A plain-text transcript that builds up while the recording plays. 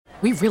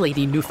We really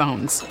need new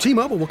phones.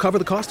 T-Mobile will cover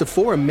the cost of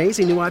 4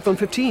 amazing new iPhone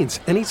 15s,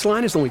 and each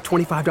line is only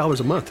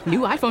 $25 a month. New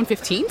iPhone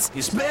 15s?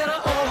 It's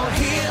better over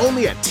here.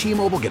 Only at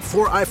T-Mobile, get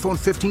 4 iPhone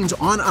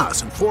 15s on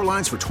us and 4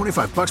 lines for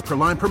 $25 per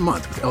line per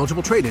month with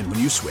eligible trade-in when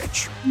you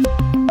switch.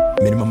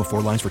 Minimum of 4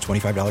 lines for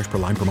 $25 per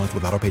line per month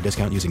with autopay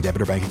discount using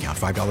debit or bank account.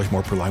 $5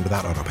 more per line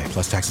without autopay,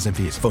 plus taxes and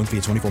fees. Phone fee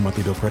at 24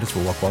 monthly bill credits for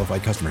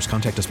well-qualified customers.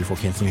 Contact us before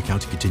canceling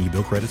account to continue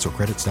bill credits or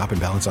credit stop and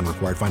balance on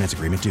required finance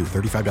agreement due.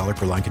 $35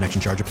 per line connection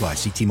charge applies.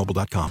 See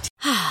T-Mobile.com.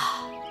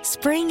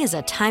 Spring is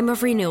a time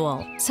of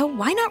renewal, so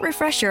why not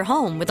refresh your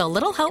home with a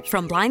little help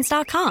from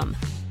Blinds.com?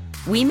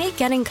 We make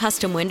getting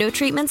custom window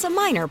treatments a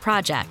minor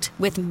project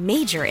with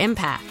major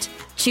impact.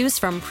 Choose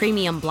from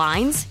premium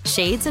blinds,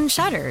 shades, and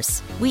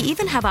shutters. We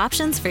even have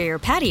options for your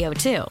patio,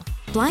 too.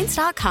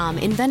 Blinds.com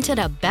invented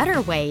a better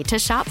way to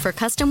shop for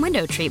custom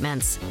window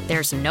treatments.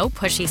 There's no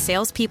pushy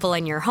salespeople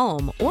in your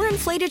home or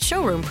inflated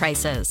showroom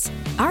prices.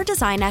 Our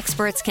design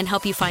experts can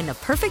help you find the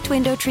perfect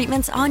window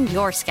treatments on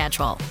your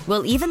schedule.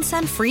 We'll even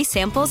send free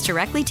samples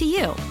directly to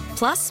you.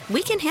 Plus,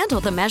 we can handle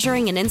the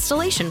measuring and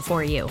installation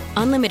for you.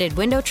 Unlimited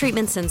window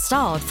treatments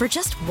installed for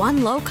just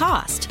one low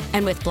cost.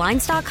 And with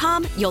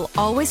Blinds.com, you'll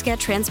always get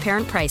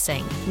transparent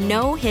pricing.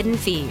 No hidden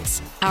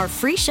fees. Our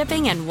free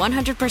shipping and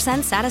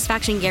 100%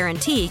 satisfaction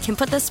guarantee can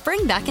put the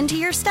spring back into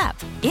your step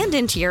and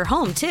into your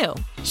home, too.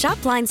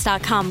 Shop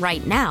Blinds.com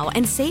right now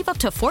and save up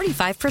to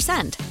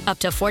 45%. Up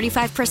to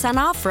 45%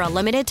 off for a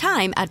limited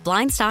time at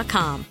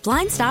Blinds.com.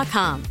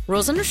 Blinds.com.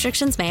 Rules and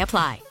restrictions may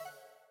apply.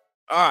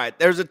 All right,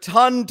 there's a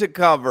ton to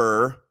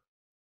cover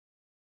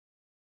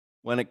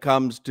when it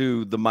comes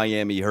to the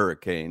Miami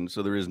Hurricanes,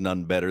 so there is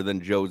none better than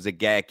Joe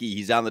Zagacki.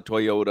 He's on the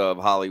Toyota of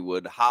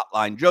Hollywood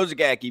hotline. Joe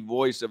Zagacki,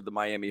 voice of the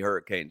Miami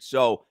Hurricanes.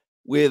 So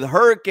with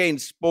Hurricane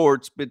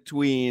sports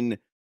between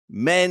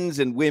men's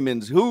and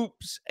women's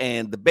hoops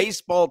and the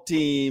baseball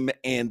team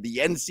and the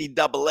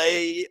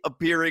NCAA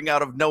appearing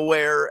out of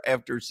nowhere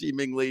after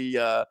seemingly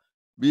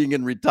being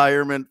in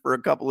retirement for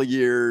a couple of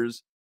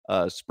years,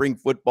 spring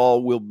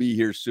football will be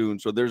here soon.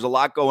 So there's a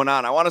lot going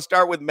on. I want to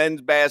start with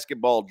men's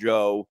basketball,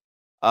 Joe.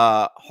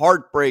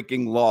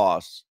 Heartbreaking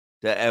loss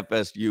to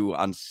FSU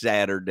on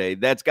Saturday.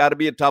 That's got to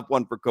be a tough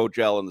one for Coach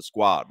L and the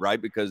squad, right?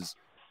 Because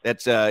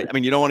that's, you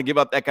don't want to give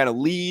up that kind of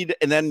lead.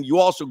 And then you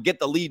also get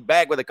the lead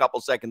back with a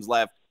couple seconds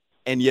left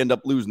and you end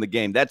up losing the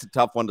game. That's a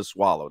tough one to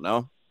swallow,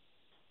 no?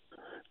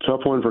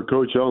 Tough one for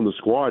Coach L and the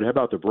squad. How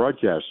about the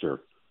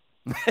broadcaster?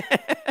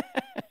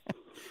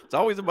 It's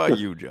always about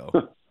you, Joe.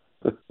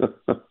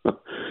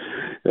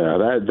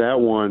 Yeah, that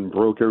one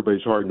broke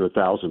everybody's heart into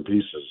 1,000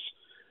 pieces.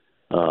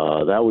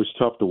 That was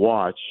tough to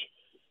watch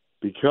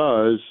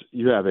because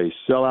you have a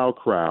sellout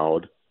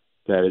crowd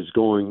that is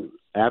going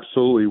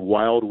absolutely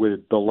wild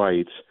with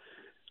delight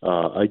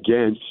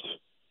against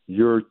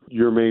your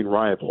main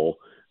rival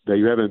that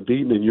you haven't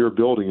beaten in your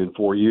building in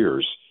 4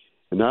 years.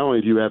 And not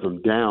only do you have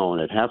them down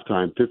at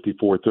halftime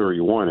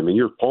 54-31, I mean,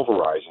 you're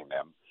pulverizing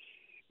them.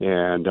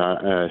 And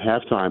at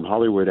halftime,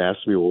 Hollywood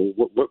asked me, well,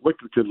 what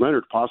could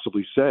Leonard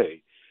possibly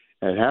say?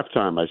 At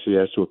halftime, I said he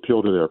has to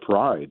appeal to their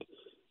pride.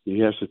 He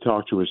has to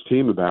talk to his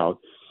team about,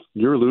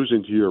 you're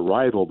losing to your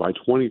rival by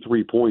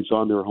 23 points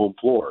on their home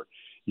floor.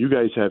 You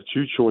guys have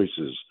two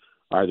choices,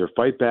 either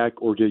fight back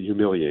or get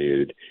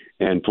humiliated.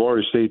 And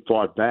Florida State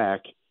fought back,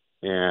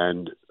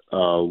 and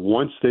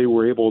once they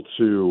were able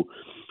to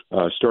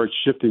start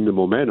shifting the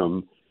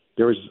momentum,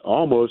 there was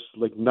almost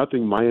like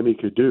nothing Miami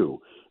could do.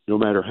 No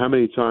matter how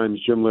many times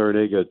Jim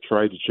Larrañaga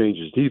tried to change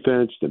his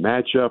defense, the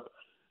matchup,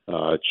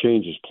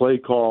 change his play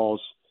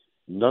calls,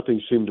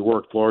 nothing seemed to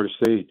work. Florida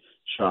State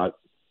shot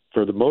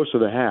for the most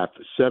of the half,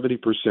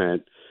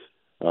 70%,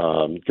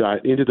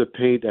 got into the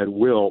paint at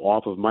will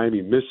off of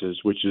Miami misses,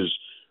 which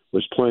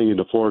was playing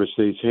into Florida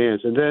State's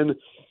hands. And then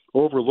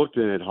overlooked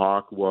in it,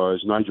 Hawk,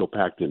 was Nigel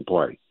Pack didn't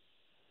play.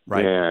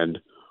 Right. And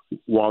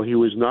while he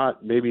was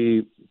not,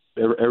 maybe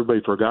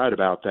everybody forgot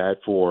about that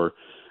for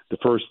the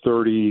first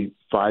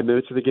 35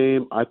 minutes of the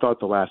game, I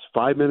thought the last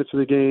 5 minutes of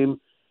the game,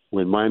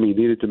 when Miami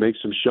needed to make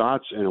some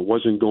shots and it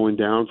wasn't going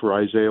down for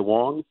Isaiah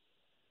Wong,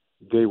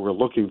 they were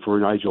looking for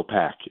Nigel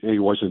Pack, and he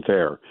wasn't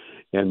there.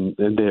 And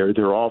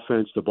their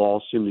offense, the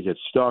ball seemed to get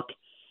stuck,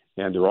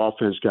 and their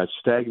offense got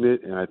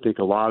stagnant, and I think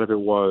a lot of it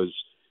was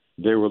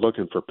they were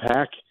looking for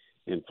Pack,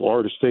 and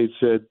Florida State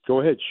said, go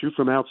ahead, shoot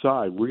from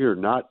outside.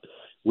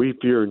 We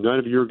fear none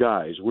of your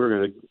guys. We're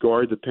going to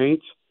guard the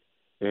paint,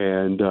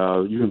 and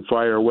you can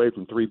fire away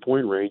from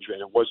three-point range,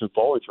 and it wasn't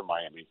falling for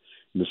Miami.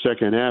 In the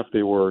second half,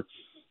 they were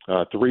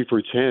 3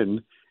 for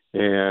 10,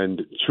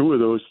 and 2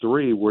 of those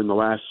 3 were in the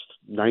last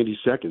 90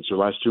 seconds or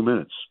last 2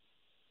 minutes.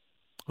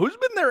 Who's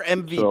been their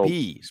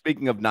MVP?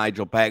 Speaking of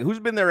Nigel Pack, who's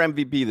been their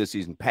MVP this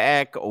season?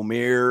 Pack,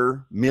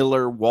 Omer,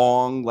 Miller,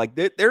 Wong. Like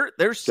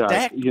they're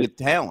stacked with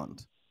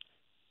talent.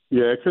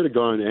 Yeah, it could have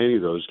gone to any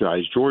of those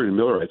guys. Jordan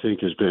Miller, I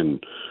think, has been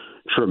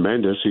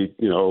tremendous. He,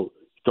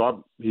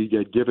 thought he'd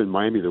get given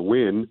Miami the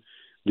win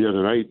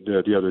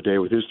the other day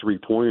with his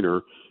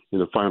three-pointer in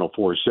the final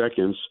 4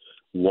 seconds.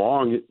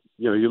 Wong,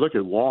 you look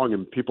at Wong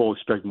and people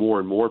expect more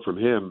and more from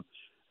him.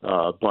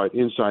 But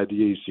inside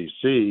the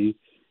ACC,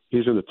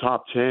 he's in the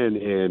top 10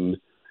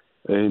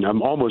 in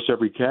almost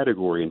every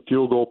category, in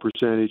field goal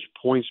percentage,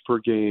 points per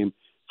game,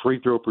 free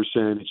throw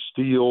percentage,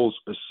 steals,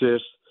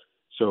 assists.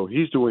 So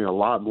he's doing a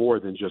lot more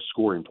than just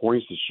scoring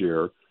points this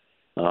year.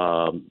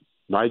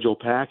 Nigel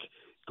Pack,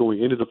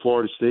 going into the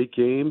Florida State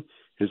game,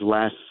 his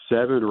last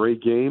 7 or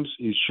 8 games,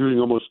 he's shooting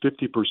almost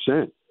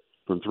 50%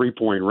 from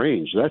three-point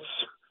range.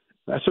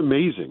 That's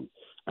amazing.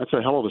 That's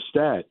a hell of a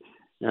stat.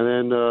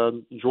 And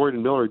then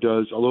Jordan Miller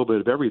does a little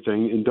bit of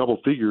everything in double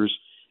figures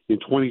in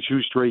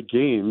 22 straight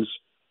games,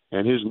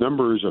 and his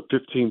numbers of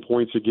 15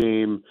 points a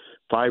game,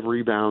 5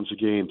 rebounds a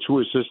game, 2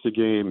 assists a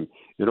game,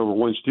 and over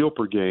 1 steal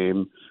per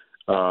game.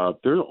 I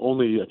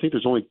think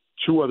there's only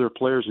 2 other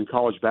players in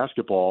college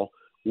basketball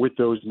with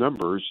those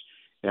numbers,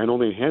 and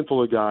only a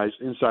handful of guys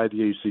inside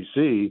the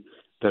ACC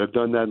that have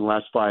done that in the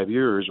last 5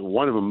 years.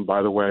 One of them,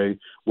 by the way,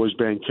 was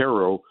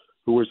Banchero,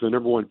 who was the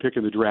number 1 pick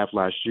in the draft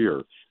last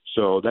year.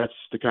 So that's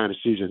the kind of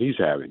season he's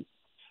having.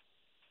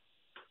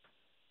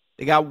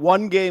 They got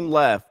 1 game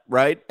left,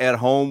 right, at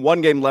home.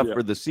 1 game left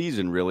for the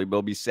season, really. But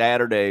it'll be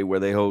Saturday where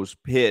they host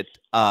Pitt,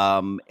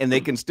 and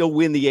they can still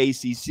win the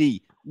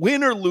ACC.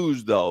 Win or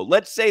lose, though,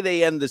 let's say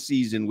they end the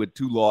season with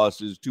 2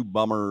 losses, 2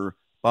 bummers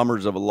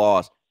of a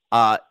loss.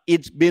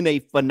 It's been a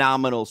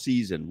phenomenal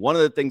season. One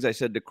of the things I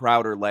said to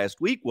Crowder last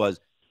week was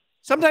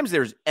sometimes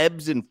there's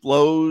ebbs and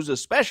flows,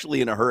 especially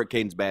in a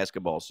Hurricanes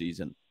basketball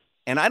season.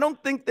 And I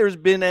don't think there's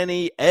been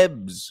any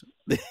ebbs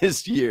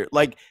this year.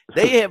 Like,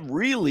 they have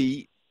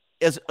really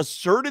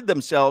asserted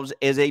themselves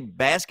as a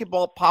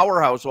basketball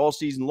powerhouse all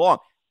season long.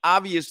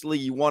 Obviously,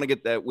 you want to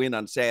get that win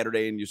on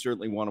Saturday, and you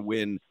certainly want to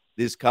win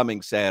this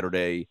coming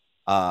Saturday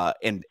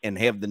and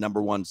have the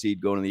number 1 seed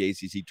going to the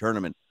ACC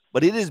tournament.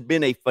 But it has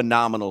been a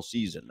phenomenal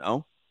season,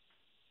 no?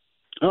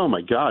 Oh,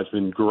 my God, it's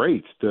been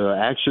great. The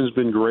action's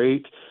been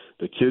great.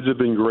 The kids have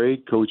been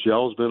great. Coach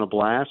L's been a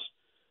blast.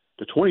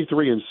 The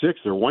 23-6,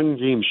 they're 1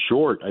 game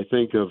short, I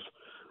think,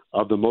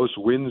 of the most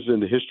wins in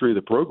the history of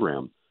the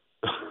program,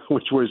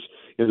 which was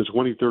in the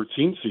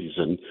 2013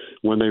 season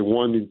when they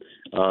won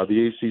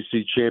the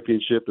ACC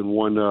championship and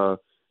won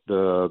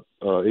the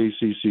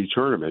ACC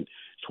tournament.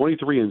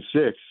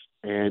 23-6,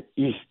 and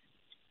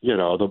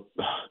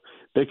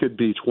they could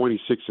be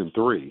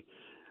 26-3.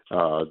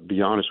 To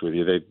be honest with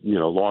you, they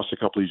lost a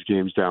couple of these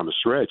games down the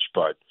stretch,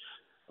 but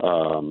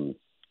 1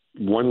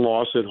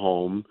 loss at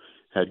home.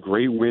 Had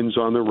great wins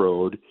on the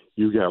road.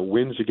 You got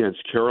wins against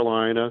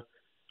Carolina,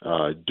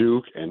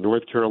 Duke, and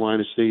North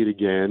Carolina State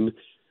again.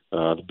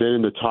 Been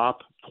in the top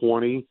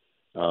 20,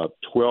 12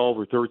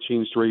 or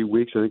 13 straight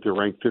weeks. I think they're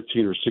ranked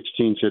 15 or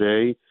 16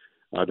 today,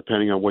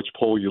 depending on which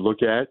poll you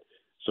look at.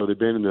 So they've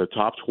been in the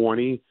top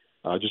 20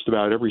 just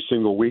about every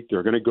single week.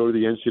 They're going to go to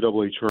the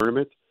NCAA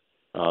tournament.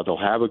 They'll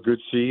have a good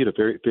seed, a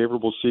very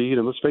favorable seed.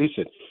 And let's face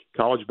it,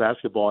 college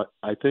basketball,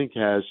 I think,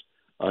 has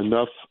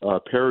enough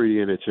parity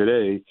in it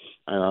today.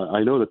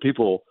 I know that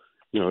people,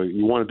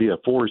 you want to be a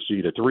 4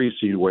 seed, a 3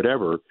 seed,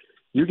 whatever.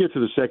 You get to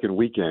the second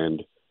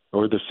weekend,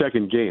 or the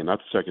second game, not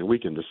the second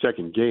weekend, the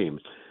second game,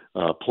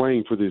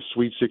 playing for the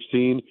Sweet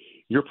 16,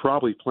 you're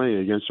probably playing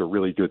against a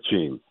really good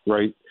team,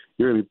 right?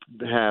 You're going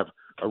to have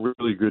a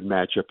really good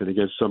matchup and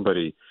against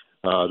somebody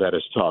that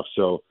is tough.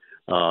 So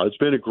it's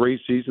been a great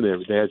season.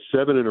 They had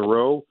 7 in a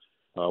row,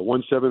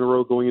 won 7 in a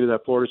row going into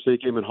that Florida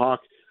State game. And Hawk,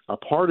 a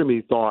part of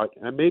me thought,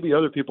 and maybe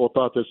other people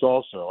thought this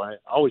also, I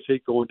always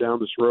hate going down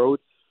this road,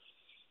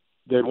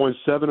 they won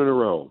 7 in a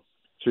row.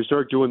 So you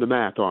start doing the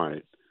math on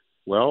it.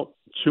 Well,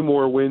 2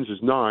 more wins is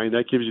 9.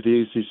 That gives you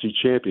the ACC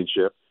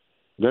championship.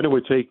 Then it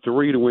would take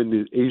 3 to win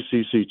the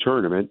ACC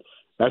tournament.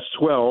 That's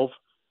 12.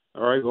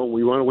 All right, well,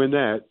 we want to win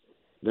that.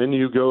 Then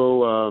you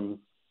go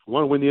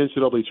want to win the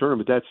NCAA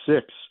tournament. That's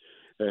 6.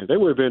 They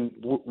would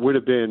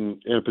have been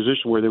in a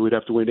position where they would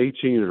have to win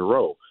 18 in a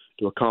row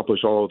to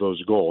accomplish all of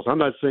those goals. I'm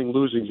not saying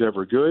losing's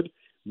ever good.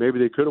 Maybe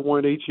they could have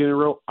won 18 in a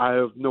row. I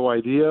have no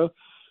idea.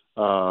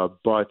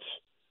 But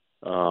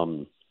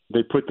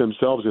they put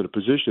themselves in a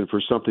position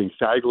for something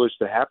fabulous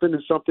to happen,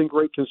 and something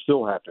great can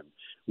still happen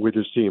with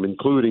this team,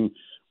 including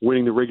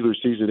winning the regular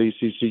season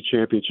ACC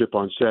championship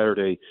on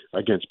Saturday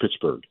against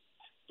Pittsburgh.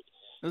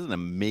 This is an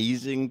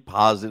amazing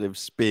positive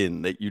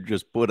spin that you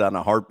just put on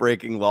a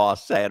heartbreaking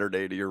loss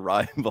Saturday to your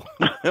rival.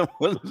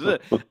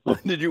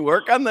 Did you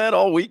work on that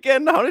all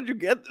weekend? How did you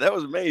get that?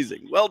 Was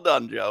amazing. Well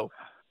done, Joe.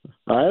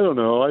 I don't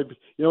know.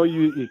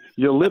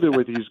 You live it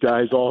with these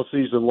guys all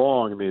season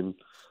long. I mean,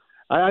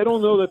 I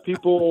don't know that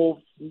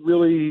people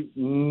really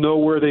know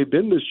where they've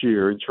been this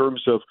year in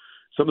terms of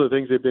some of the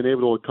things they've been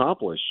able to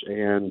accomplish.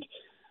 And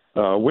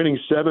winning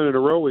 7 in a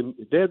row, and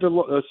they had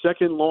the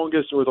second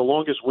longest or the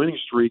longest winning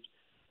streak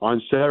on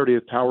Saturday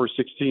at Power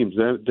 6 teams.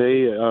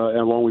 They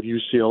along with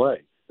UCLA.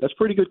 That's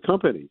pretty good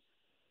company.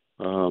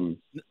 No,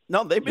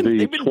 they've been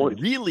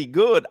really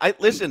good. I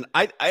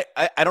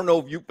don't know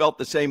if you felt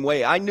the same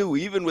way. I knew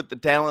even with the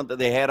talent that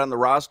they had on the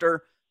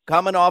roster,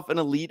 coming off an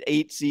Elite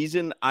 8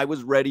 season, I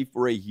was ready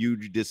for a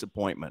huge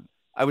disappointment.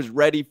 I was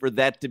ready for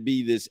that to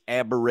be this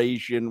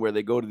aberration where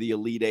they go to the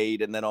Elite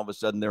 8 and then all of a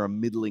sudden they're a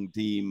middling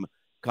team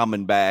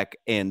coming back,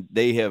 and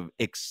they have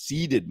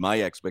exceeded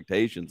my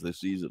expectations this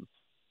season.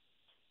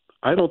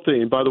 I don't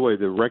think. And by the way,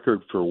 the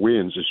record for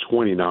wins is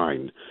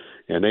 29,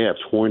 and they have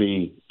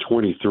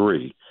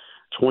 23.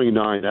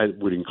 29.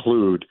 That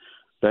included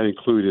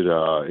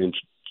in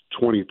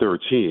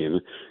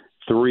 2013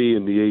 3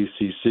 in the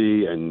ACC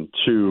and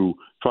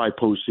 5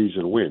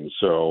 postseason wins.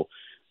 So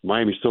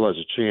Miami still has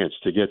a chance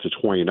to get to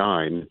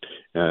 29.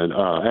 And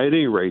at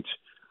any rate,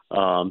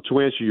 to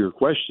answer your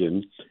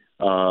question,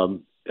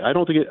 I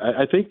don't think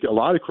I think a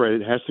lot of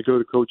credit has to go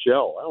to Coach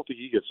L. I don't think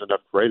he gets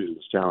enough credit in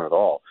this town at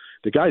all.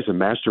 The guy's a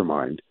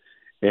mastermind,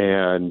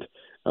 and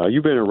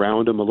you've been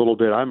around him a little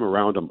bit. I'm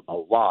around him a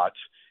lot,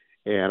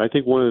 and I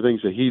think one of the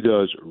things that he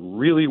does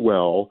really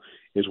well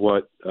is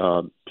what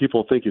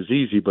people think is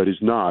easy, but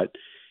is not.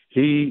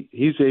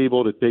 He's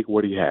able to take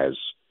what he has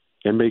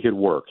and make it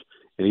work,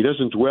 and he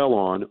doesn't dwell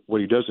on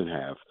what he doesn't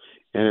have.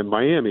 And in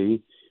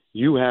Miami,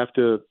 you have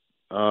to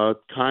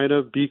kind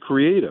of be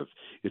creative.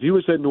 If he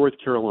was at North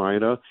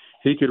Carolina,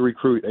 he could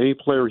recruit any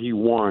player he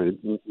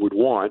would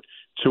want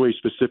to a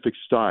specific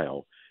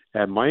style.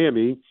 At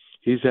Miami,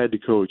 he's had to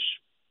coach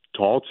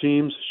tall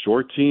teams,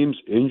 short teams,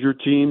 injured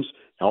teams,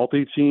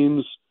 healthy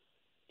teams,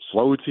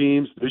 slow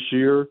teams this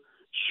year,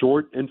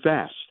 short and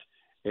fast,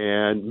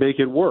 and make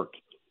it work.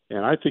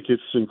 And I think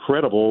it's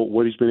incredible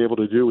what he's been able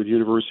to do with the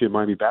University of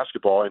Miami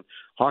basketball. And,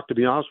 Hawk, to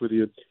be honest with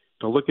you,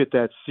 to look at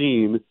that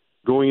scene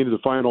going into the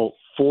final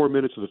 4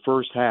 minutes of the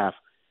first half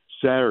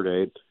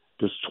Saturday,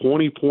 this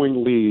 20-point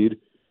lead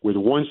with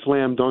one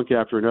slam dunk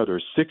after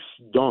another, 6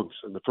 dunks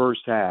in the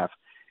first half,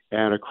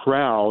 and a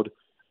crowd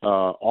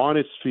on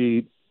its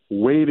feet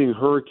waving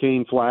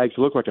hurricane flags. It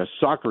looked like a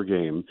soccer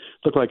game.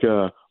 It looked like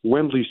a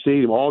Wembley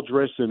Stadium all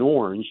dressed in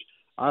orange.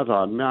 I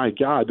thought, my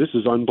God, this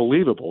is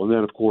unbelievable. And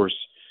then, of course,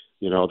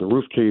 the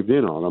roof caved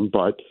in on them.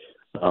 But,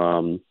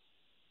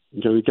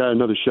 we got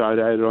another shot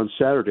at it on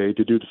Saturday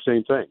to do the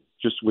same thing,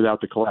 just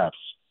without the collapse.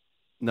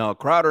 No,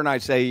 Crowder and I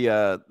say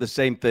the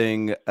same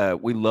thing.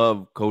 We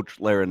love Coach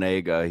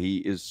Larrañaga. He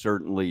is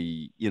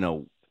certainly,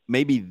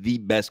 maybe the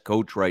best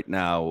coach right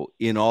now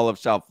in all of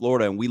South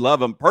Florida. And we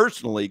love him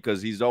personally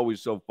because he's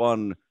always so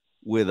fun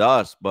with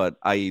us. But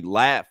I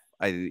laugh.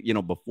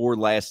 Before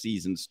last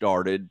season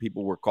started,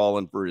 people were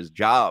calling for his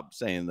job,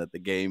 saying that the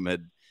game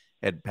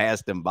had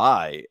passed him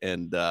by.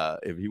 And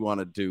if he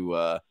wanted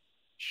to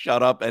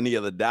shut up any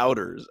of the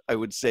doubters, I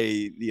would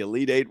say the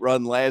Elite Eight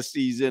run last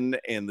season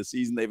and the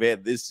season they've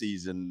had this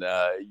season,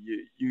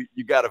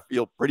 you got to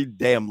feel pretty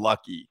damn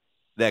lucky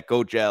that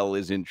Coach L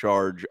is in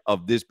charge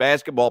of this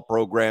basketball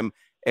program.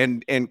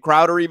 And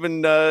Crowder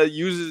even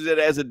uses it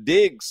as a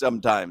dig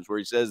sometimes, where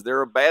he says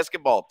they're a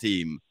basketball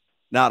team,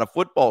 not a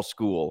football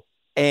school.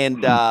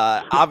 And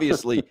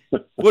obviously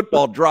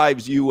football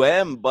drives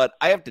but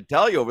I have to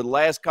tell you, over the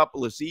last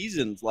couple of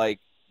seasons,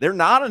 they're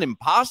not an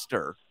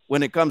imposter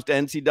when it comes to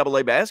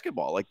NCAA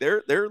basketball.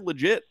 They're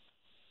legit.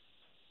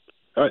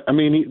 I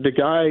mean, the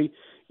guy,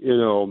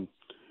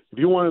 if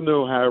you want to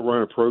know how to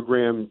run a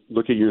program,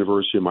 look at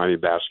University of Miami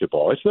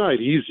basketball. It's not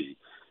easy.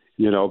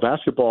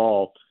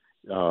 Basketball,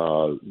 he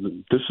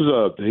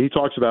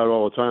talks about it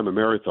all the time, a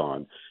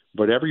marathon.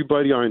 But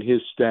everybody on his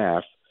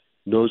staff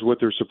knows what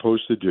they're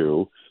supposed to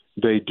do.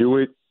 They do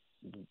it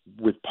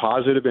with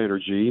positive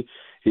energy.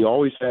 He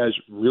always has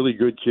really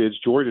good kids.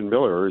 Jordan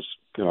Miller is,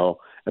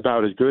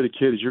 about as good a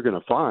kid as you're going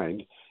to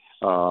find.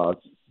 All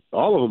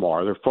of them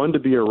are. They're fun to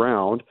be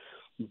around.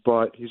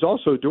 But he's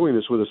also doing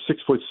this with a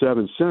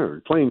 6'7"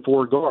 center, playing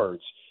 4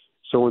 guards.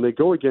 So when they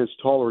go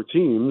against taller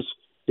teams,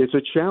 it's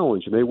a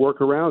challenge, and they work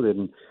around it.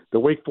 And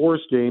the Wake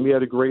Forest game, he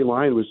had a great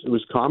line. It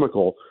was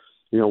comical.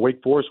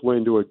 Wake Forest went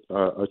into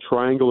a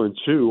triangle and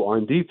 2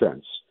 on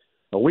defense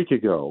a week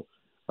ago.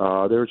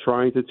 They were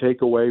trying to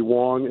take away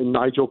Wong and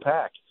Nigel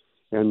Pack.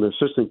 And the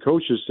assistant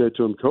coaches said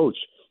to him, Coach,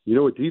 you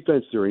know what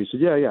defense they're in? He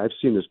said, yeah, I've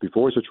seen this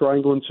before. It's a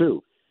triangle and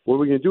 2. What are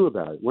we going to do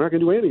about it? We're not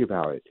going to do anything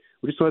about it.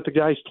 We just let the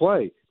guys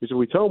play. Because if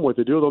we tell them what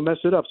to do, they'll mess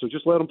it up. So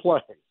just let them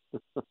play.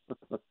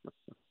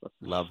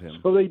 Love him.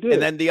 So they did.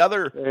 And then the I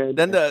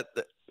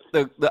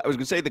was going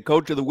to say the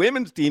coach of the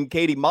women's team,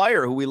 Katie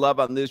Meyer, who we love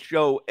on this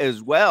show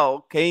as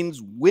well.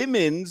 Canes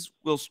women's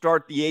will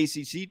start the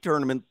ACC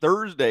tournament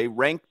Thursday,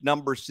 ranked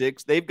number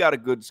 6. They've got a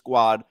good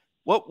squad.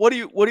 What do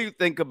you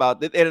think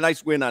about that? They had a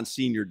nice win on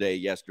Senior Day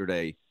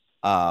yesterday,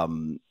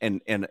 and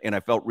I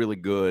felt really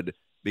good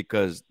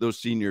because those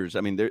seniors.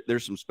 I mean,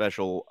 there's some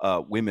special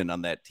women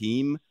on that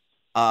team,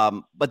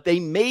 but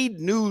they made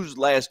news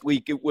last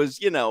week. It was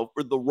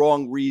for the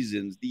wrong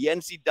reasons. The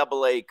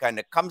NCAA kind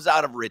of comes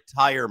out of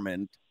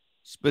retirement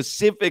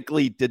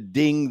specifically to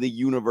ding the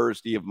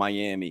University of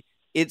Miami.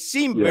 It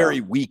seemed very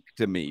weak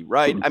to me,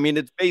 right? I mean,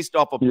 it's based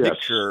off a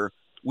picture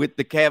with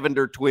the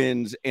Cavender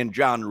twins and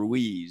John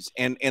Ruiz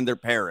and their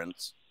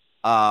parents.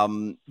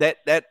 I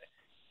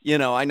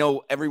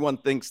know everyone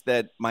thinks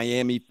that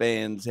Miami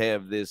fans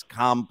have this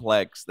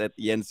complex that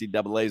the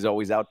NCAA is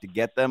always out to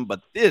get them,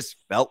 but this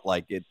felt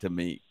like it to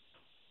me.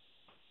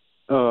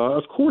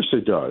 Of course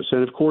it does,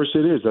 and of course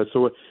it is. That's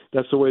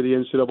the way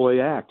the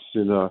NCAA acts.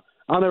 And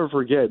I'll never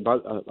forget.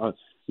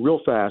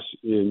 Real fast,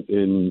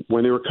 in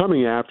when they were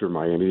coming after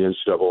Miami, the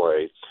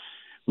NCAA,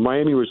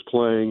 Miami was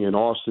playing in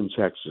Austin,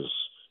 Texas,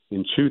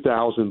 in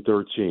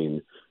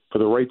 2013 for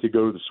the right to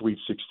go to the Sweet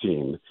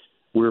 16.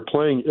 We were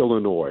playing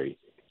Illinois,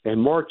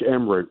 and Mark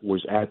Emmert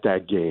was at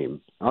that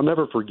game. I'll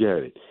never forget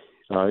it,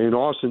 in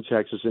Austin,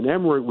 Texas. And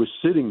Emmert was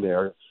sitting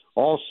there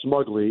all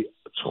smugly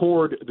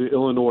toward the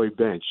Illinois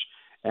bench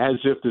as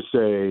if to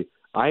say,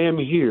 I am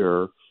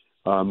here,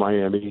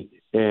 Miami,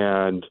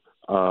 and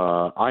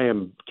I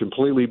am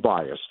completely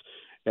biased.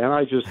 And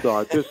I just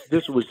thought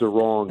this was the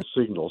wrong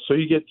signal. So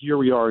here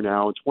we are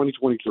now in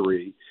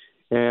 2023,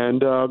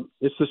 and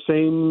it's the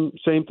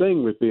same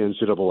thing with the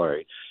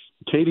NCAA.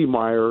 Katie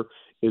Meyer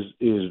is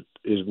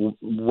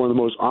one of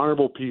the most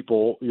honorable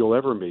people you'll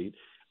ever meet,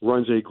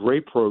 runs a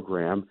great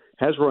program,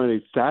 has run a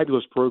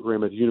fabulous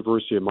program at the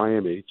University of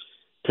Miami,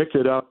 picked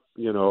it up,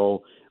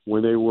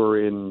 when they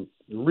were in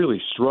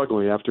really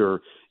struggling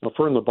after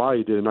Fern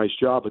Labate did a nice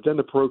job, but then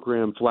the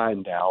program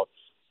flattened out,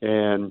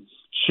 and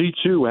she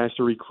too has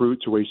to recruit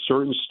to a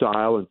certain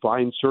style and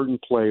find certain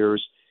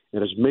players,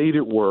 and has made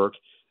it work.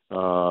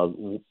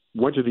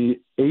 Went to the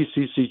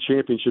ACC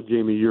championship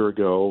game a year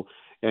ago,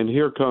 and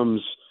here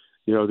comes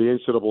the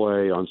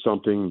NCAA on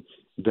something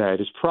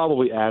that is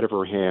probably out of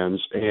her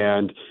hands.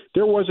 And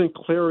there wasn't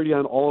clarity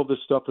on all of this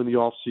stuff in the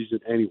offseason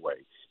anyway.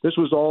 This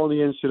was all in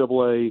the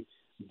NCAA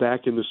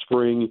back in the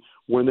spring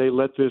when they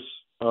let this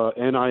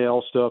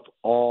NIL stuff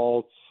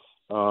all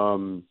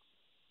become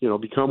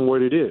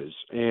what it is,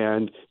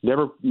 and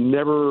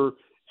never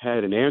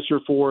had an answer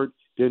for it,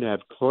 didn't have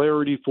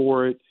clarity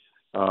for it,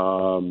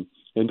 and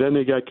then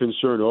they got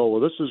concerned. Oh,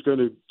 well, this is going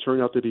to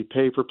turn out to be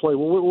pay for play.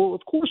 Well,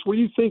 of course. What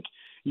do you think?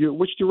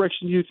 Which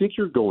direction do you think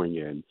you're going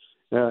in?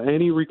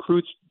 Any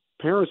recruits,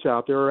 parents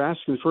out there are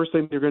asking. The first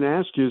thing they're going to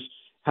ask is,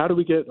 how do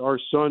we get our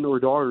son or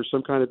daughter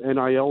some kind of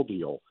NIL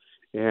deal?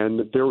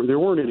 And there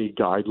weren't any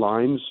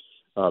guidelines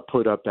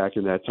put up back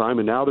in that time,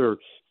 and now they're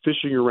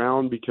fishing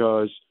around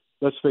because,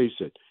 let's face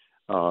it,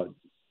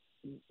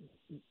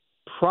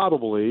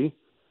 probably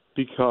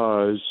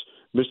because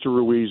Mr.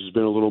 Ruiz has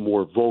been a little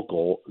more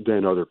vocal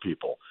than other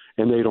people,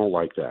 and they don't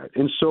like that.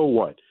 And so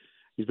what?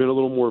 He's been a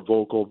little more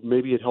vocal.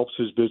 Maybe it helps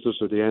his business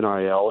with the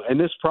NIL, and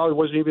this probably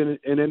wasn't even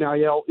an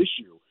NIL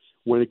issue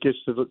when it gets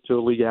to the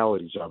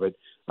legalities of it.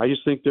 I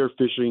just think they're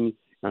fishing,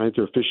 and I think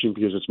they're fishing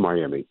because it's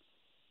Miami.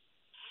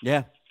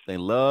 Yeah, they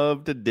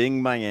love to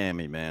ding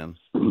Miami, man.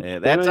 Yeah,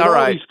 that's all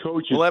right.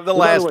 We'll have the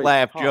last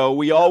laugh, Joe.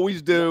 We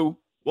always do.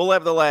 We'll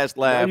have the last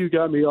laugh. You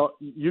got me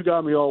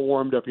all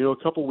warmed up. A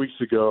couple weeks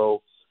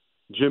ago,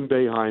 Jim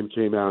Boeheim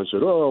came out and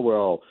said, "Oh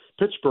well,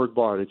 Pittsburgh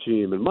bought a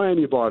team and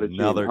Miami bought a team."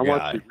 Another guy. I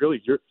want to say,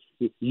 really,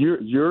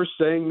 you're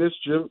saying this,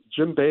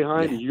 Jim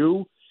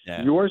Boeheim?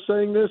 Yeah. You are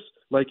saying this?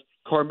 Like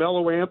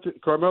Carmelo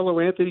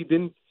Anthony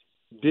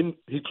didn't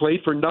he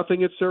played for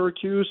nothing at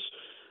Syracuse?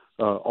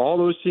 All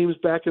those teams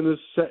back in the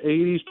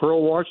 80s,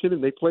 Pearl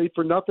Washington, they played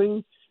for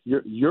nothing.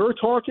 You're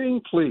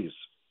talking? Please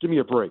give me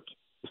a break.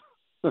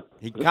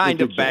 He kind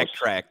of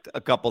backtracked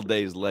a couple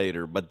days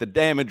later, but the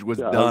damage was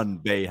done,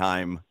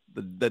 Boeheim.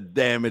 The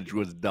damage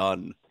was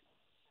done.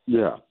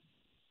 Yeah.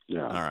 All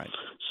right.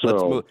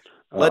 So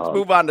let's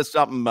move on to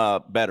something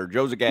better.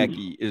 Joe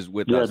Zagacki is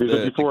with us.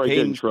 Before I get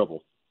in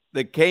trouble.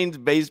 The Canes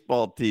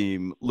baseball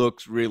team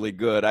looks really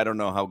good. I don't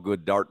know how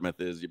good Dartmouth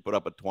is. You put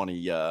up a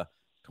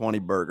 20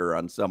 burger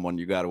on someone,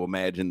 you got to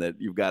imagine that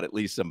you've got at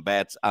least some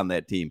bats on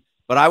that team.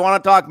 But I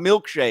want to talk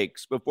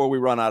milkshakes before we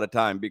run out of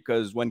time,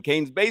 because when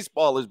Canes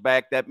baseball is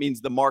back, that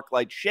means the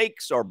Marklight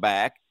Shakes are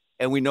back.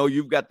 And we know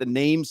you've got the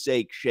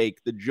namesake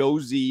shake, the Joe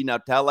Z. Now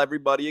tell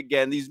everybody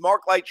again, these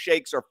Marklight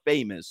Shakes are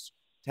famous.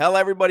 Tell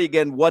everybody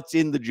again what's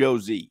in the Joe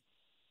Z.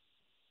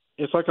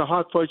 It's like a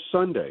hot fudge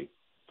sundae.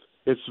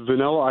 It's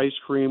vanilla ice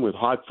cream with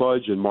hot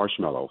fudge and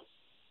marshmallow.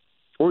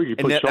 Or you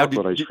can put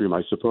chocolate ice cream,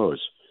 I suppose.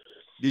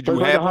 Did you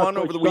have one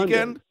over the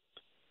weekend?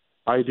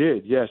 I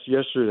did, yes,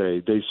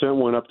 yesterday. They sent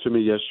one up to me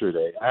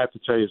yesterday. I have to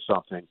tell you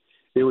something.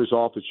 It was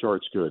off the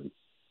charts good.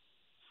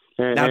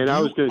 And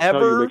I was going to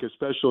tell you, make a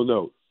special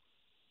note.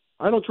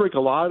 I don't drink a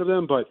lot of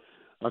them, but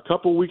a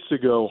couple weeks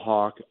ago,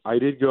 Hawk, I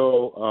did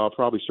go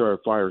probably start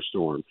a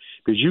firestorm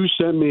because you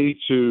sent me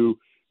to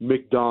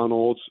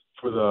McDonald's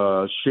for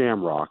the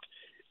Shamrock,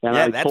 and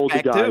I told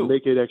the guy,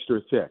 make it extra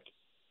thick.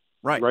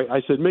 Right.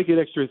 I said, make it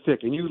extra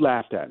thick, and you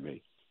laughed at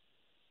me.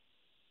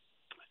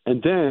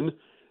 And then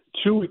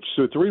 2 weeks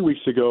or 3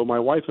 weeks ago, my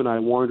wife and I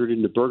wandered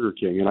into Burger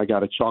King, and I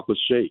got a chocolate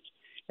shake,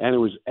 and it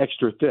was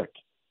extra thick.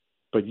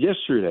 But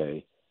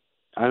yesterday,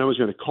 and I was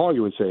going to call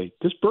you and say,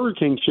 this Burger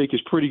King shake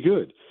is pretty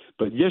good.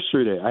 But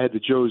yesterday, I had the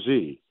Joe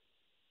Z,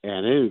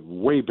 and it is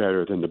way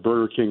better than the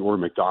Burger King or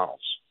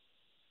McDonald's.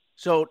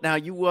 So now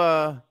you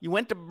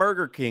went to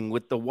Burger King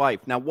with the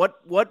wife. Now,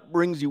 what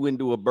brings you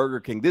into a Burger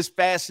King? This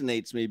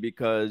fascinates me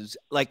because,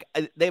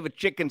 they have a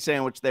chicken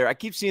sandwich there. I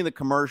keep seeing the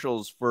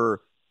commercials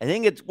for, I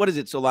think it's, what is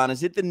it, Solana?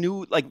 Is it the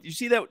new, you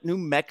see that new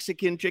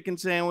Mexican chicken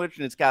sandwich?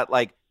 And it's got,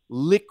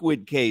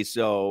 liquid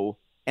queso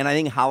and I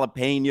think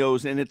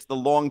jalapenos, and it's the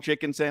long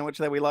chicken sandwich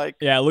that we like.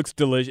 Yeah, it looks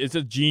delicious. It's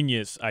a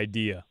genius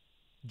idea.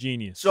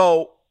 Genius.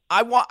 So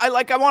I want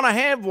to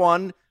have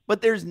one,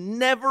 but there's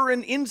never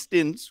an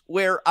instance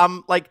where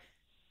I'm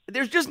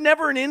there's just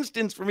never an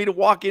instance for me to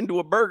walk into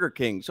a Burger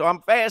King. So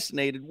I'm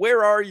fascinated.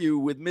 Where are you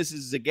with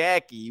Mrs.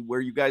 Zagacki where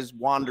you guys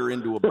wander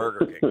into a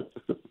Burger King?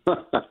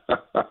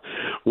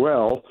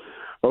 Well,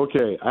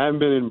 okay, I haven't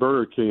been in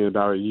Burger King in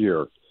about a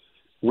year.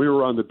 We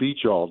were on the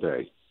beach all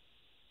day.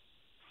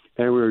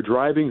 And we were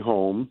driving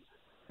home,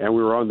 and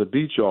we were on the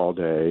beach all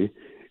day,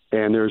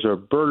 and there's a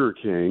Burger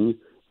King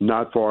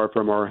not far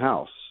from our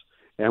house.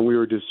 And we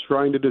were just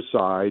trying to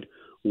decide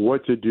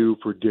what to do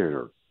for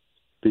dinner.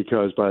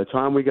 Because by the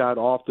time we got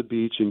off the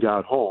beach and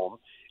got home,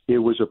 it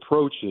was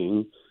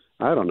approaching,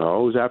 I don't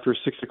know, it was after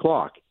 6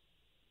 o'clock.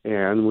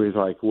 And we was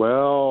like,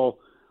 well,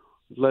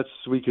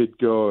 we could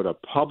go to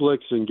Publix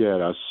and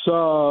get a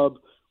sub.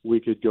 We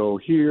could go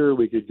here,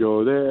 we could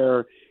go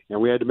there. And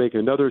we had to make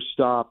another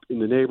stop in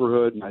the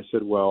neighborhood. And I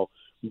said, well,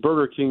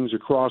 Burger King's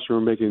across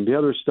from making the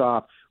other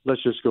stop.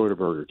 Let's just go to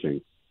Burger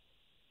King.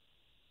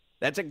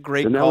 That's a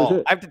great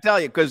call. I have to tell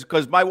you,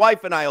 because my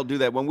wife and I will do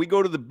that. When we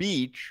go to the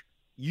beach,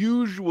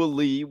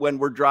 usually when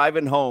we're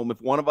driving home,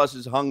 if one of us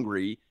is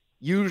hungry,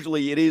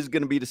 usually it is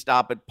going to be to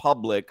stop at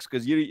Publix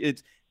because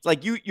it's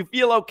like you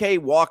feel okay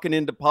walking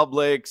into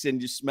Publix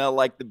and you smell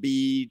like the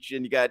beach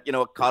and you got,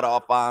 a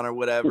cutoff on or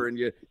whatever. And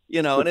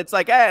and it's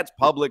like, it's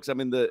Publix.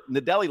 I'm in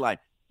the deli line.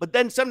 But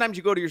then sometimes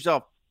you go to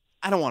yourself,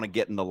 I don't want to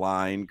get in the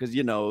line because,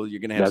 you're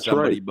going to have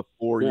somebody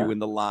before you in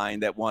the line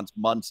that wants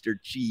Munster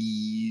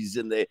cheese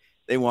and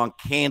they want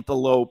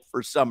cantaloupe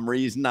for some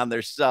reason on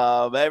their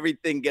sub.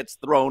 Everything gets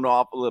thrown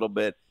off a little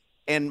bit.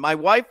 And my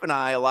wife and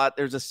I,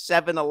 there's a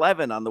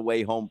 7-Eleven on the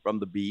way home from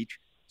the beach.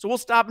 So we'll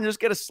stop and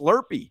just get a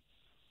Slurpee.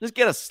 Just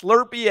get a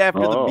Slurpee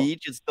after the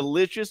beach. It's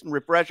delicious and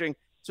refreshing.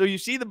 So you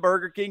see the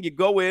Burger King, you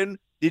go in.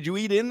 Did you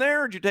eat in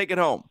there or did you take it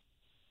home?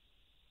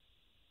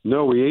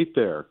 No, we ate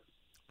there.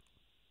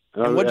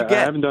 And what'd you get?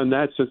 I haven't done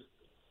that since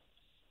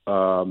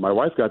my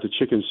wife got the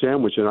chicken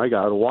sandwich and I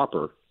got a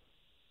Whopper.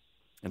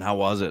 And how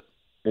was it?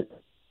 It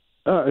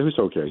was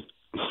okay.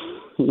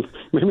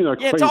 Maybe not.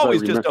 Yeah, it's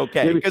always just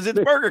okay because it's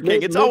Burger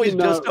King. It's always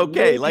just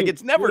okay. Like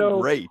it's never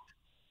great.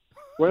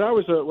 When I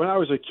was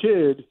a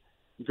kid,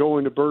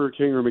 going to Burger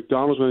King or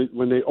McDonald's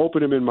when they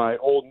opened them in my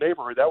old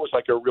neighborhood, that was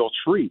like a real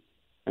treat.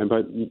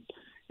 But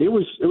it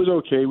was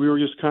okay. We were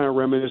just kind of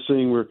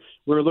reminiscing. We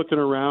were looking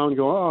around,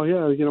 going, oh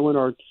yeah, when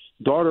our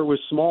daughter was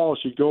small,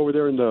 she'd go over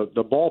there in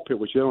the ball pit,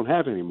 which they don't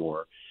have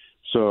anymore.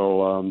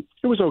 So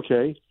it was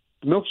okay.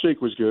 The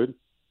milkshake was good.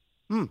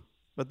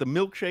 But the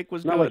milkshake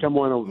was not good. like I'm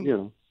one of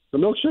the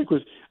milkshake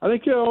was. I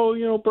think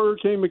Burger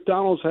King,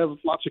 McDonald's have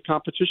lots of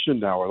competition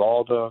now with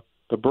all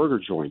the burger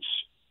joints,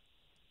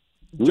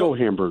 real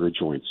hamburger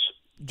joints.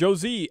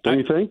 Josie, don't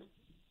you think?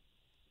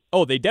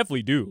 Oh, they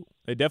definitely do.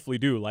 They definitely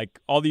do. Like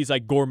all these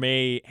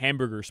gourmet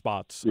hamburger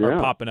spots are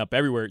popping up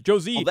everywhere.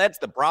 Josie, well, that's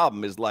the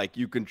problem. Is like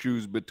you can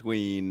choose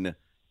between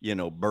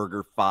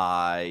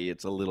BurgerFi.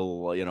 It's a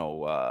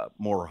little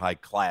more high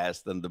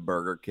class than the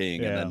Burger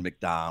King, and then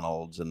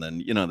McDonald's, and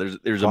then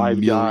there's a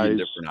million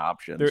different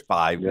options.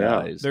 Five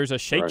Guys. There's a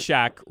Shake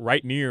Shack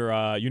right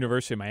near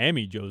University of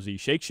Miami. Josie,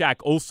 Shake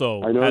Shack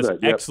also has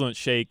excellent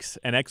shakes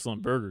and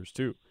excellent burgers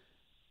too.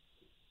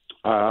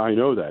 I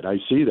know that. I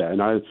see that.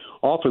 And I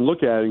often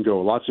look at it and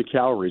go, lots of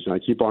calories, and I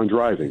keep on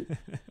driving.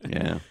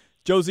 Yeah.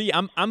 Josie,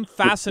 I'm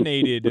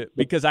fascinated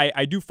because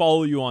I do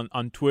follow you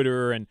on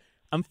Twitter, and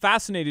I'm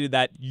fascinated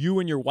that you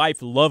and your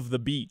wife love the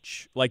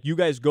beach. Like, you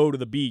guys go to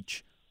the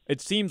beach.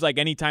 It seems like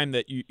anytime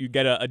that you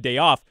get a day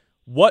off,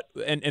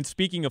 and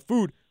speaking of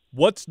food,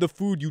 what's the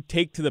food you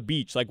take to the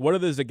beach? Like, what are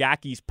the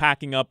Zagackis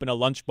packing up in a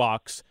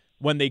lunchbox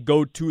when they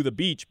go to the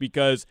beach?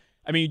 Because,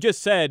 you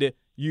just said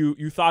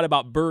you thought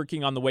about Burger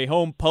King on the way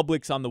home,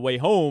 Publix on the way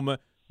home.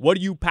 What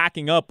are you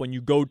packing up when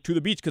you go to the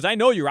beach? Because I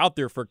know you're out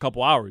there for a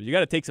couple hours. You got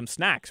to take some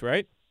snacks,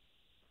 right?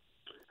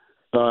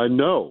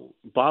 No.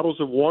 Bottles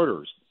of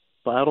waters.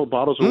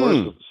 Bottles of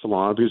water,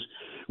 Salon, because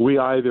we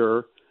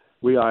either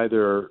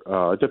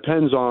it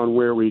depends on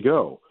where we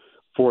go,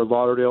 Fort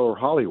Lauderdale or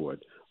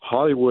Hollywood.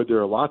 Hollywood, there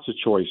are lots of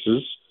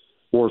choices,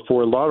 or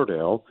Fort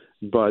Lauderdale,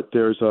 but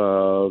there's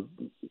a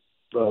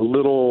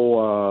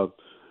little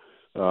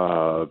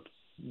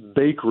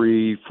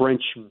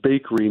French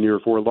bakery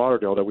near Fort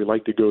Lauderdale that we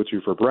like to go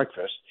to for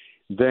breakfast.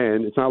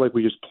 Then it's not like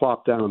we just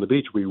plop down on the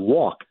beach. We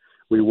walk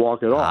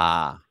it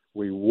off.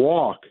 We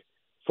walk.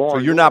 So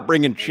you're not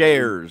bringing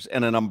chairs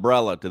and an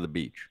umbrella to the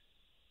beach?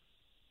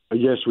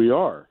 Yes, we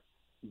are.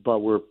 But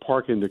we're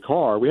parking the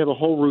car. We have a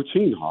whole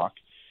routine, Hawk.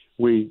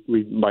 We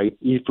might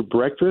eat for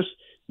breakfast.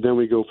 Then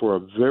we go for a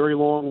very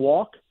long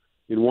walk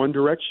in one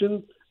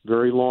direction,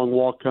 very long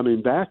walk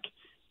coming back.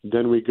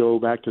 Then we go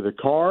back to the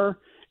car,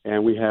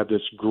 and we have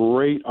this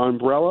great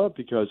umbrella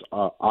because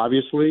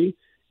obviously,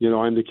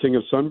 I'm the king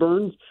of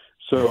sunburns.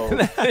 So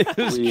that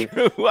is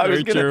true.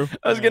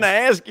 I was gonna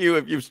ask you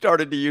if you've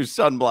started to use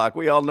sunblock.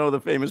 We all know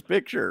the famous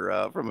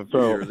picture from a few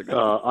years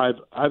ago.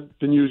 I've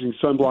been using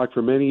sunblock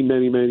for many,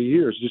 many, many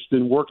years. Just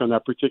didn't work on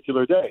that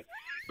particular day.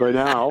 But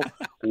now,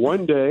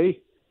 one day,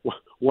 I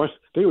think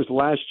it was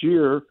last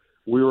year,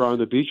 we were on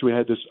the beach. We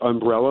had this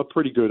umbrella,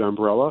 pretty good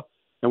umbrella,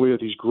 and we had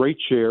these great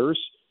chairs.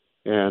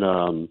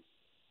 And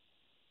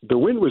the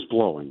wind was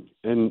blowing,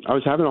 and I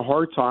was having a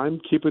hard time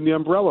keeping the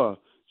umbrella,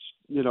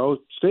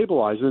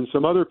 stabilized. And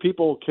some other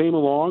people came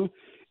along,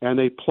 and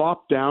they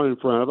plopped down in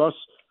front of us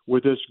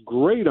with this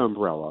great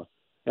umbrella.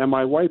 And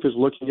my wife is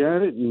looking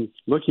at it, and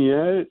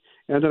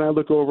then I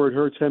look over at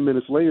her 10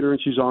 minutes later,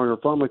 and she's on her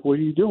phone. I'm like, what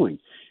are you doing?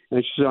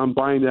 And she said, I'm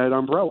buying that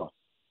umbrella.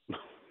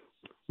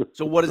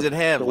 So what does it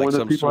have? Like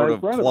some sort of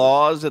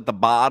claws at the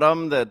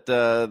bottom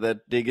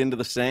that dig into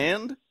the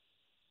sand?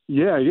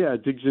 Yeah,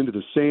 it digs into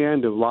the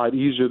sand a lot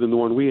easier than the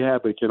one we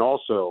have. It can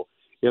also,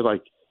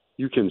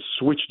 you can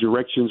switch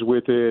directions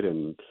with it,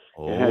 and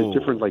it has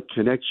different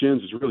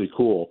connections. It's really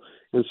cool.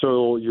 And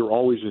so you're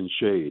always in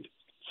shade.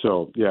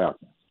 So, yeah,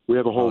 we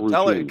have a whole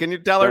routine. Can you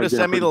tell her to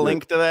send me the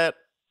link to that?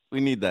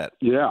 We need that.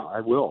 Yeah, I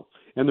will.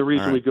 And the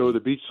reason we go to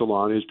the beach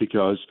salon is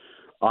because,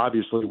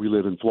 obviously, we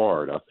live in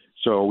Florida.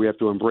 So we have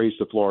to embrace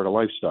the Florida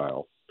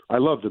lifestyle. I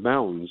love the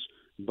mountains,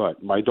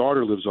 but my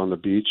daughter lives on the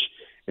beach,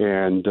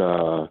 and,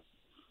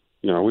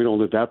 we don't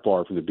live that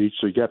far from the beach,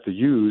 so you have to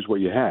use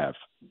what you have,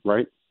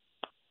 right?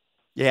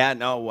 Yeah,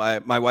 no,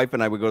 my wife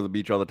and I would go to the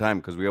beach all the time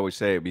because we always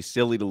say it'd be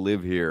silly to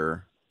live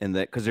here, and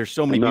that because there's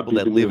so many people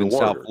that live in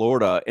South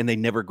Florida and they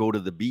never go to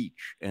the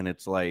beach, and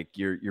it's like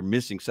you're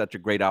missing such a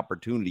great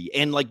opportunity.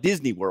 And like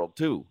Disney World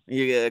too,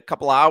 a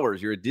couple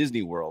hours you're at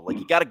Disney World, like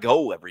you got to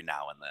go every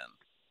now and then.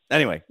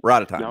 Anyway, we're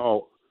out of time.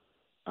 No,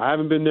 I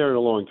haven't been there in a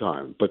long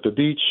time, but the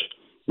beach,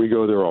 we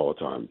go there all the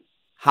time.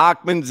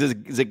 Hochman's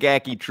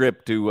Zagacki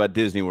trip to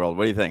Disney World.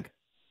 What do you think?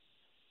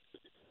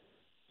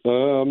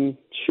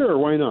 Sure,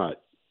 why not?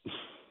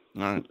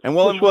 All right. And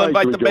we'll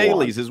invite the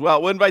Baileys as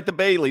well. We'll invite the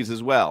Baileys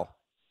as well.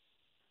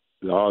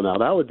 Oh, now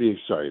that would be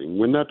exciting.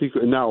 Wouldn't that be?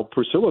 Now,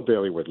 Priscilla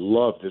Bailey would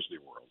love Disney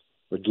World.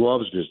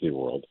 Loves Disney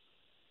World.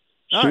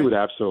 She would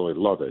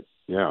absolutely love it.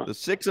 Yeah. The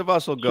six of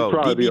us will go.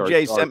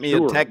 DBJ sent me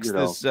a text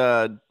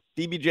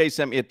DBJ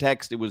sent me a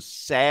text. It was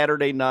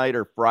Saturday night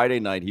or Friday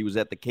night. He was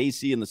at the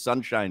KC and the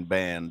Sunshine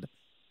Band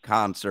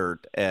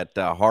concert at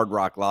Hard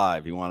Rock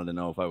Live. He wanted to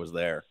know if I was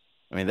there.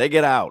 I mean, they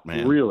get out,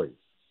 man. Really?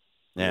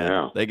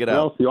 Yeah. They get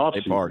out.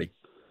 They party.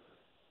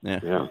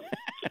 Yeah.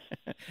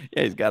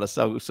 Yeah, he's got to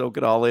soak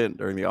it all in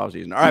during the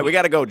offseason. All right, we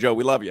got to go, Joe.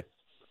 We love you.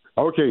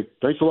 Okay.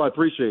 Thanks a lot.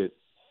 Appreciate it.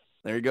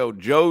 There you go.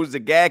 Joe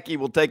Zagacki.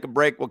 We'll take a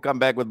break. We'll come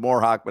back with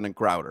more Hochman and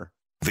Crowder.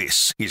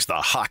 This is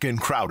the Hawk and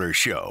Crowder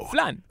Show.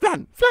 Flan.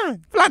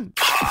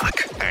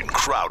 Hawk and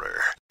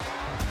Crowder.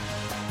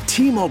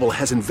 T-Mobile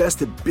has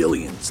invested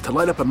billions to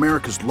light up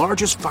America's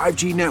largest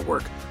 5G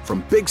network,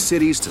 from big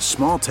cities to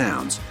small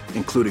towns,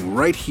 including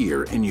right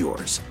here in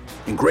yours.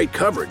 And great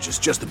coverage is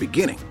just the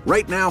beginning.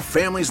 Right now,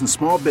 families and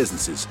small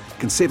businesses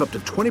can save up to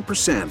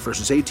 20%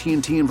 versus AT&T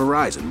and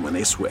Verizon when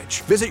they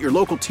switch. Visit your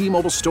local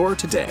T-Mobile store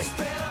today.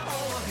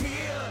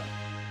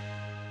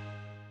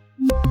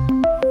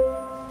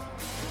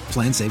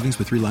 Plan savings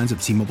with 3 lines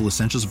of T-Mobile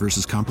Essentials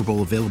versus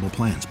comparable available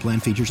plans. Plan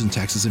features and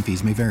taxes and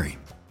fees may vary.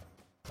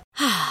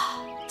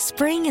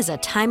 Spring is a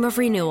time of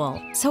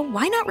renewal, so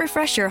why not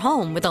refresh your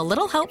home with a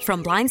little help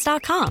from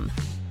Blinds.com?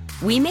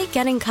 We make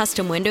getting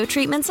custom window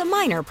treatments a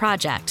minor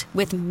project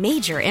with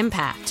major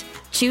impact.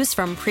 Choose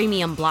from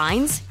premium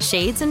blinds,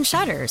 shades, and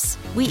shutters.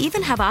 We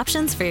even have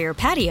options for your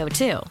patio,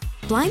 too.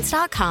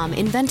 Blinds.com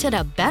invented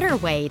a better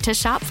way to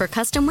shop for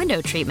custom window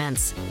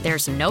treatments.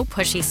 There's no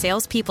pushy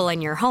salespeople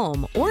in your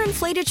home or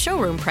inflated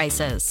showroom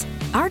prices.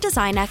 Our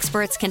design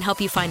experts can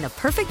help you find the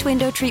perfect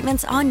window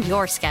treatments on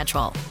your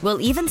schedule. We'll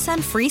even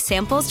send free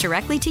samples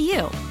directly to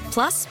you.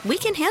 Plus, we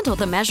can handle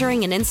the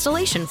measuring and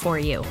installation for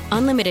you.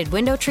 Unlimited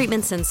window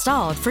treatments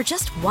installed for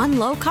just one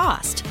low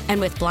cost. And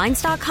with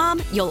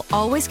Blinds.com, you'll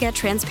always get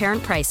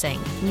transparent pricing.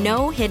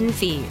 No hidden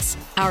fees.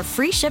 Our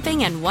free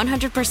shipping and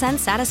 100%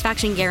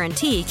 satisfaction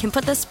guarantee can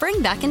put the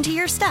spring back into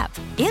your step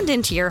and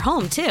into your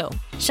home, too.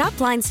 Shop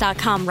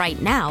Blinds.com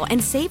right now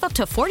and save up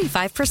to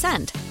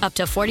 45%. Up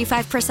to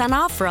 45%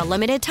 off for a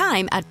limited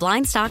time at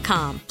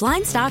Blinds.com.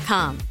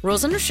 Blinds.com.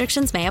 Rules and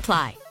restrictions may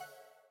apply.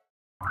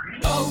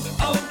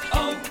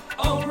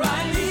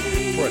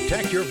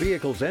 Protect your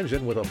vehicle's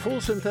engine with a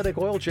full synthetic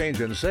oil change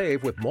and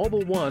save with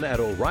Mobil 1 at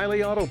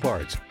O'Reilly Auto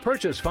Parts.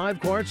 Purchase 5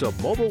 quarts of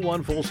Mobil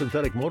 1 full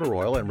synthetic motor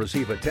oil and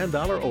receive a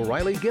 $10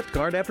 O'Reilly gift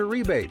card after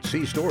rebate.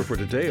 See store for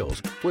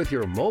details. With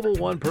your Mobil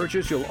 1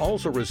 purchase, you'll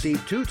also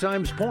receive 2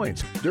 times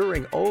points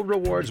during O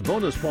Rewards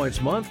Bonus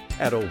Points Month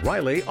at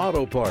O'Reilly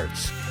Auto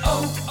Parts.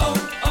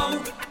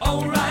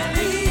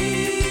 O'Reilly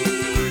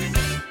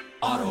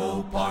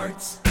Auto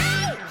Parts.